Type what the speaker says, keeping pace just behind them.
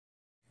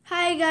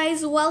Hi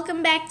guys,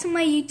 welcome back to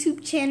my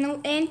YouTube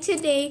channel, and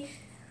today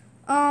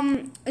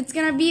it's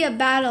gonna be a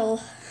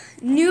battle,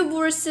 Noob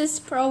versus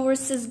Pro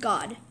versus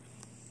God.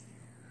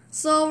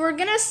 So we're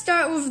gonna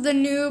start with the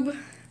Noob,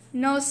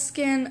 no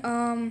skin.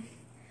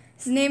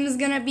 His name is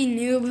gonna be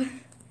Noob,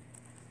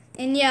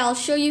 and yeah, I'll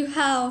show you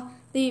how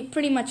they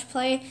pretty much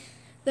play.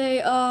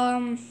 They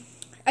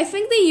I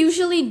think they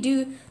usually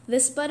do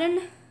this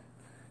button,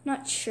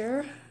 not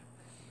sure,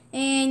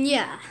 and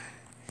yeah.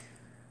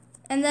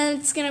 And then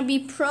it's gonna be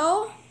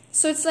Pro.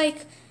 So it's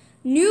like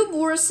Noob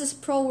versus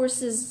Pro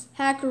versus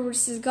Hacker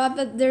versus God,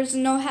 but there's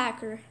no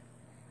Hacker.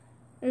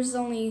 There's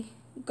only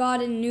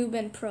God and Noob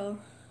and Pro.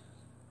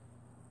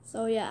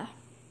 So yeah.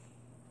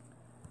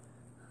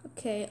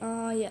 Okay,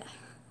 yeah.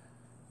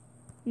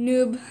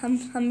 Noob.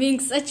 I'm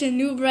being such a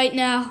noob right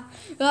now.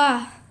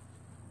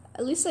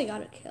 At least I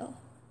got a kill.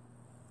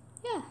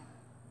 Yeah.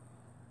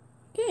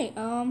 Okay,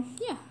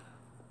 yeah.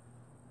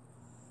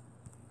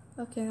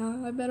 Okay,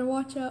 I better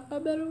watch out.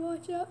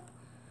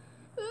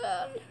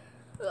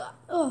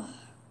 Oh.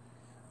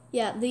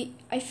 Yeah,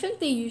 I think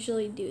they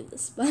usually do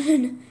this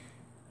button.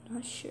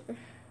 Not sure.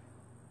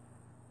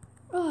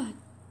 Oh,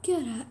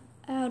 get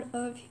out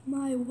of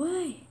my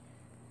way.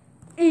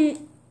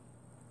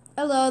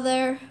 Hello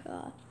there.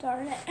 Oh,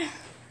 darn it.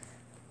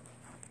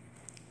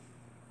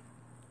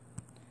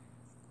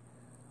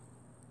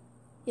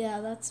 Yeah,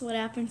 that's what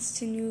happens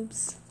to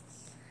noobs.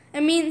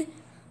 I mean,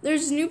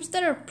 there's noobs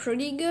that are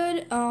pretty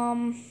good.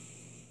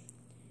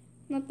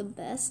 Not the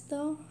best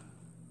though.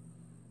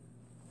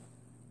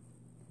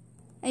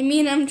 I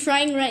mean, I'm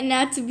trying right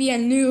now to be a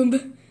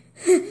noob.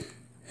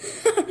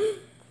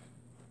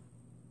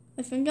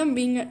 I think I'm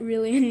being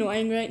really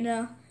annoying right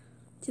now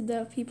to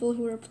the people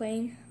who are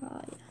playing.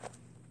 Yeah.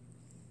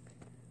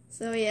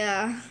 So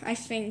yeah, I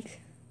think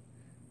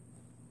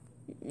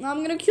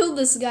I'm gonna kill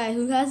this guy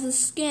who has a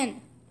skin.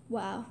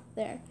 Wow,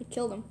 there, I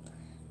killed him.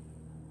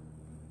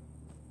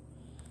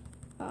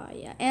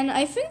 Yeah, and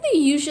I think they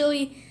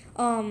usually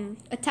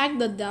attack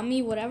the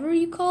dummy, whatever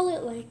you call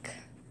it. Like,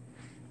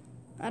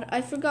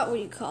 I forgot what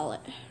you call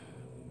it.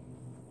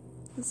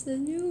 It's a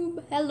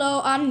noob.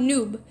 Hello, I'm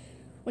Noob.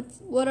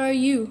 What are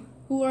you?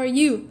 Who are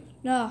you?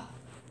 No.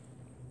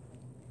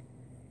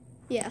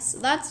 Yeah, so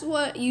that's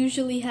what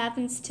usually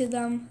happens to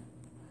them.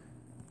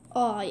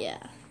 Oh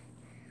yeah.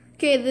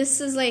 Okay, this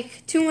is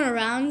like 2 more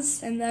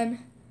rounds, and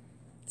then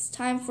it's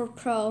time for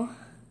Pro.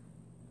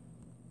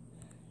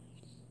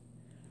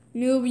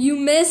 Noob, you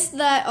missed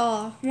that.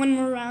 Oh, 1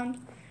 more round.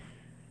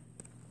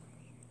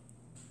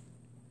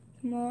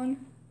 Come on.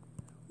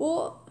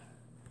 Oh,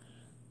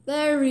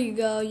 there we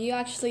go. You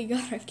actually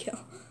got a kill.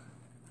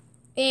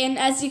 And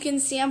as you can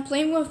see, I'm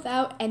playing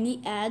without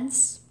any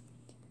ads,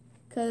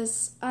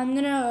 cause I'm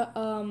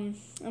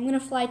gonna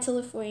fly to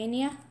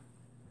Lithuania,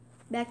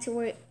 back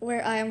to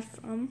where I am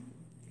from.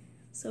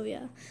 So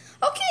yeah.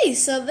 Okay,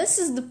 so this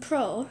is the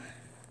Pro.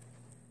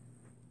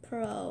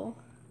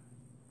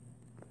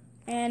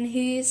 And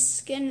his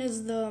skin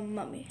is the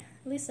mummy.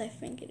 At least I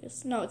think it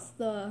is. No, it's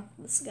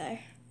this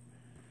guy.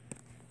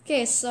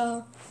 Okay,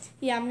 so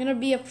yeah, I'm gonna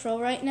be a Pro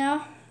right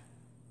now.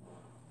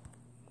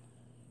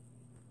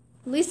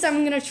 At least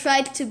I'm gonna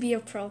try to be a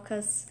Pro,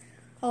 cause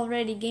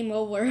already game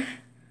over.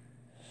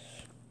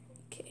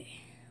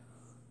 Okay.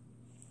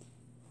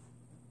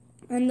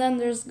 And then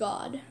there's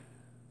God.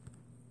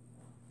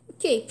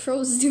 Okay,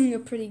 Pro's doing a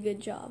pretty good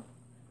job.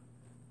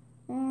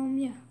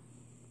 Yeah.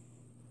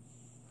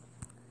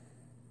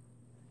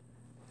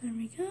 There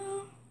we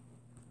go.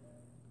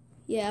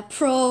 Yeah,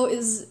 Pro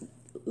is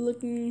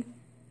looking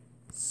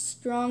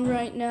strong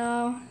right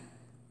now.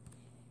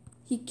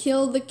 He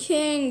killed the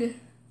king.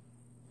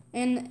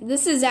 And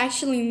this is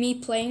actually me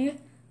playing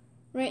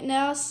right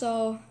now,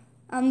 so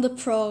I'm the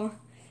Pro.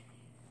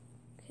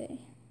 Okay.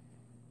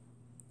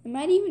 I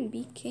might even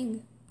be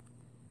king.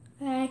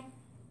 Hey.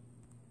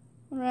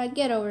 Alright,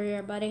 get over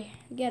here, buddy.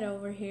 Get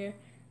over here.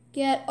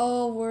 Get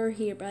over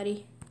here,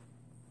 buddy.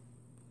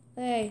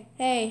 Hey.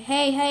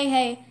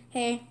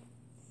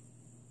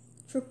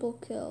 Triple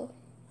kill.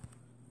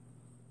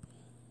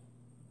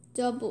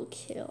 Double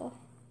kill.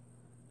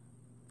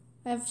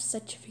 I have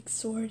such a big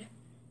sword.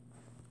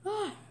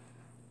 Ah.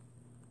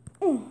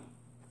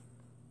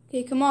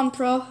 Okay, come on,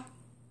 Pro.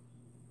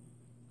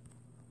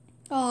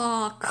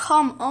 Aw,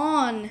 come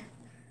on.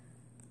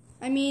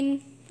 I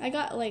mean, I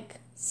got like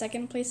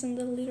 2nd place in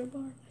the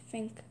leaderboard, I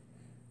think.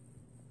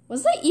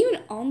 Was I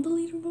even on the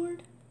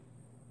leaderboard?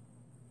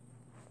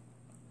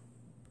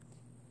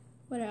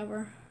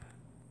 Whatever.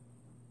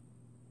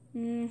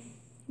 Come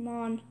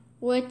on.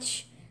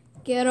 Witch,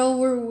 get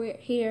over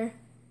here.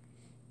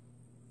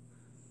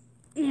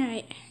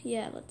 Alright,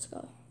 yeah, let's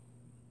go.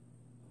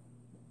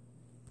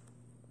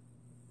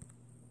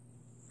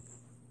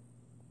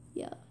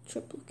 Yeah,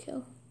 triple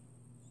kill.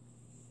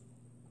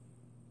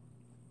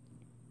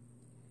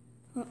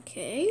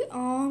 Okay,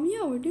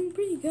 yeah, we're doing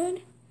pretty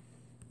good.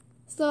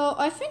 So,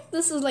 I think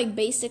this is like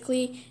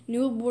basically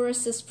Noob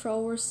versus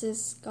Pro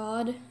versus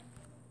God.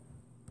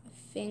 I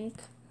think.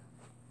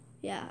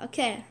 Yeah,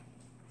 okay.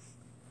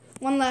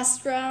 1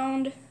 last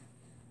round.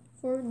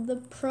 for the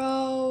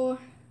pro.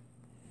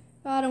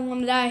 I don't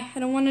want to die. I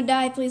don't want to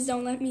die. Please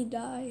don't let me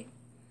die.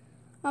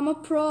 I'm a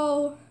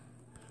pro.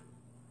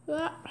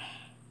 Ah.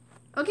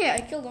 Okay,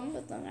 I killed him,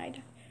 but then I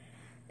died.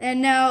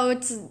 And now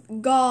it's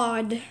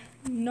God.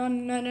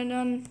 None.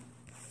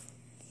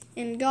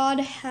 And God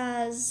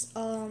has,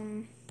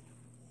 to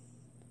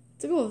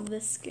go with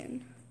this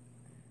skin.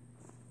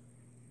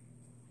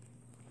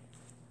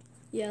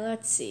 Yeah,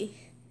 let's see.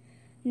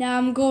 Now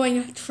I'm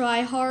going to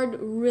try hard,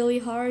 really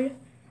hard.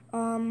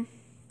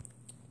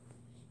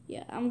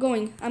 Yeah, I'm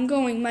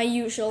going my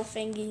usual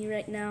thingy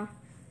right now.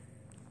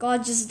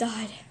 God just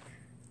died.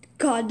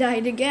 God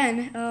died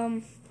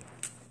again.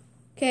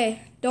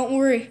 Okay, don't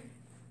worry.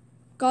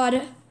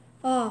 God,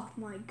 oh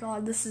my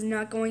God, this is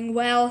not going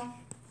well.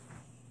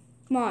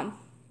 Come on.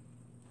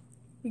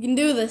 We can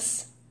do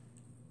this.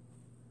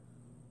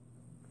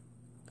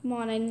 Come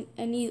on,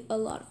 I need a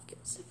lot of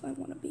kills if I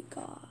want to be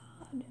God.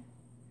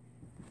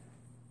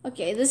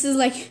 Okay, this is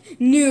like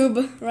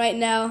noob right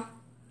now.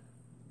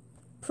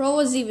 Pro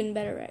was even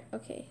better, right?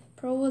 Okay,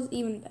 pro was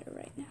even better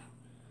right now.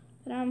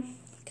 But I'm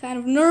kind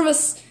of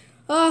nervous.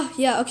 Oh,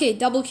 yeah, okay,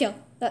 double kill.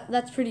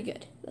 That's pretty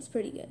good. That's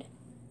pretty good.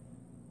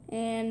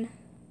 And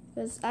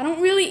because I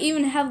don't really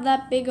even have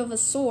that big of a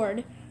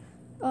sword.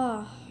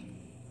 Oh,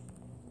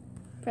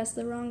 press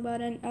the wrong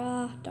button.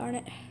 Ah, darn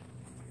it.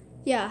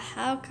 Yeah,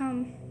 how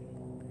come?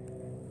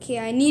 Okay,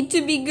 I need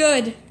to be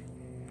good.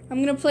 I'm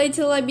gonna play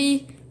till I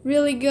be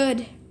really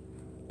good.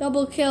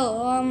 Double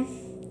kill.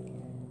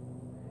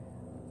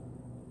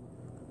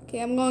 Okay,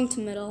 I'm going to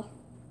middle.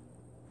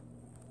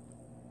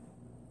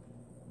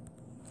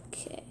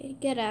 Okay,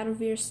 get out of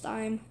here,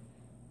 Stein.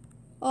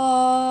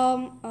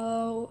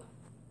 Oh.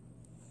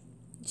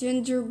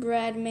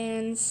 Gingerbread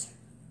man's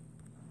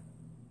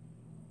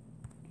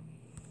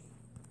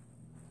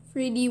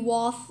 3D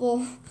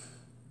waffle.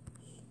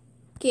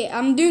 Okay,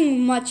 I'm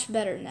doing much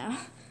better now.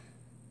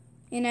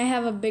 And I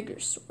have a bigger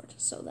sword,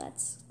 so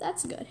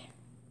that's good.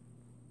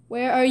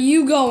 Where are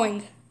you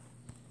going?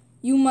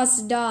 You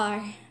must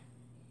die.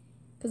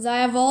 Because I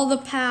have all the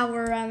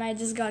power and I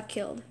just got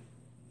killed.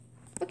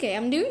 Okay,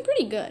 I'm doing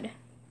pretty good.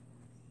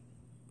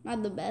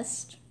 Not the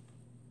best.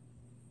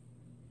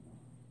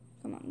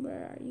 Come on,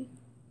 where are you?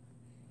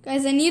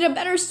 Guys, I need a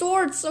better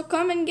sword, so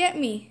come and get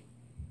me.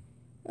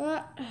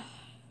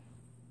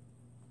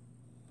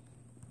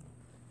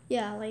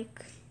 Yeah,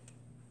 like...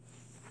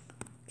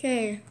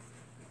 Okay.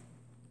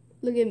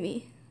 Look at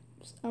me.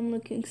 I'm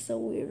looking so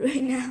weird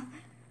right now.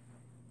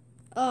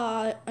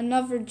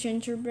 Another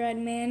gingerbread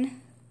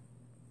man.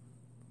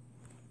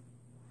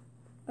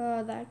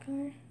 That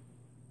guy.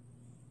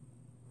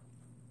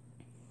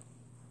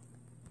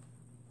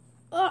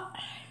 Oh,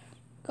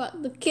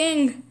 got the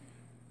king.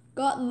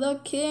 Got the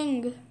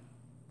king.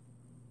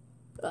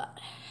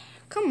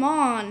 Come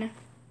on.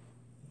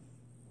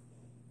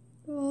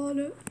 Got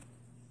it.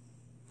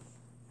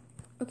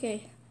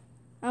 Okay,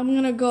 I'm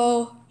gonna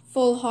go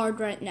full hard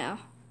right now.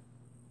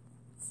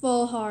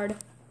 Full hard.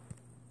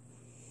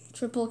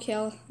 Triple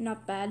kill,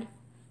 not bad.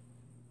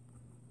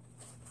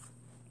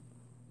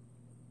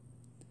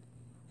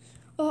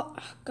 Oh,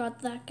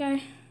 got that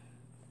guy.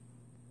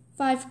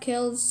 5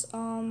 kills,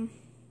 5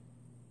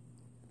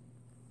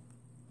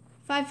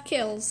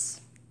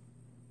 kills.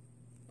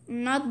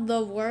 Not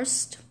the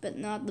worst, but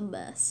not the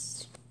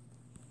best.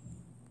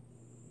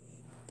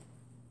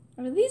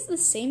 Are these the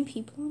same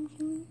people I'm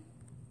killing?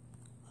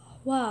 Oh,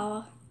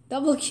 wow,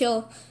 double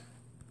kill.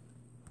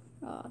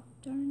 Oh,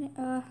 darn it.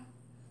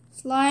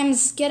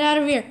 Slimes, get out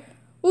of here.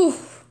 Ooh,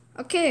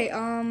 okay,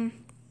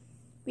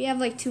 we have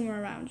like 2 more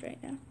rounds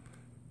right now.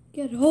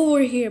 Get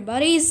over here,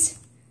 buddies.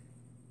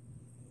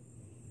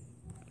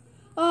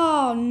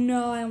 Oh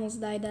no, I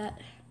almost died that.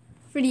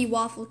 3D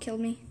waffle killed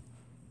me.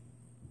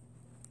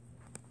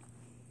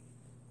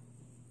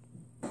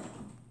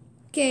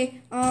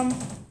 Okay,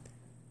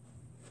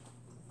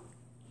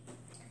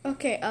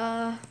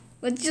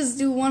 let's just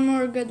do one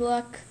more good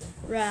luck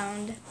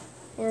round.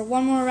 Or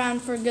one more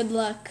round for good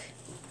luck.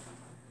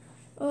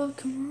 Oh,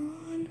 come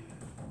on.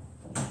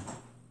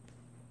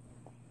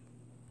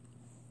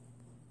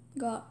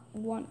 Got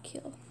 1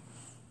 kill.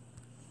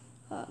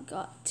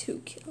 Got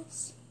 2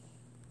 kills.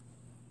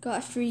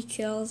 Got 3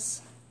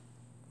 kills.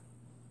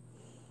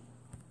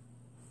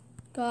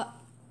 Got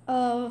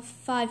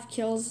 5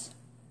 kills.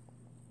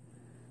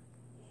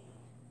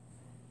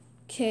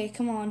 Okay,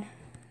 come on.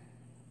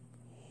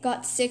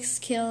 Got 6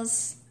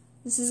 kills.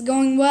 This is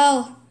going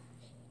well.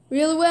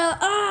 Really well.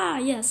 Ah,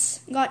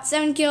 yes. Got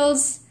 7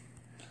 kills.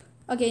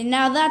 Okay,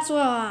 now that's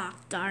what. Ah,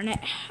 darn it.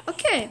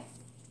 Okay.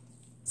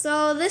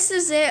 So this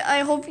is it. I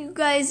hope you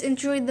guys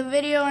enjoyed the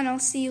video and I'll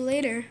see you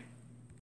later.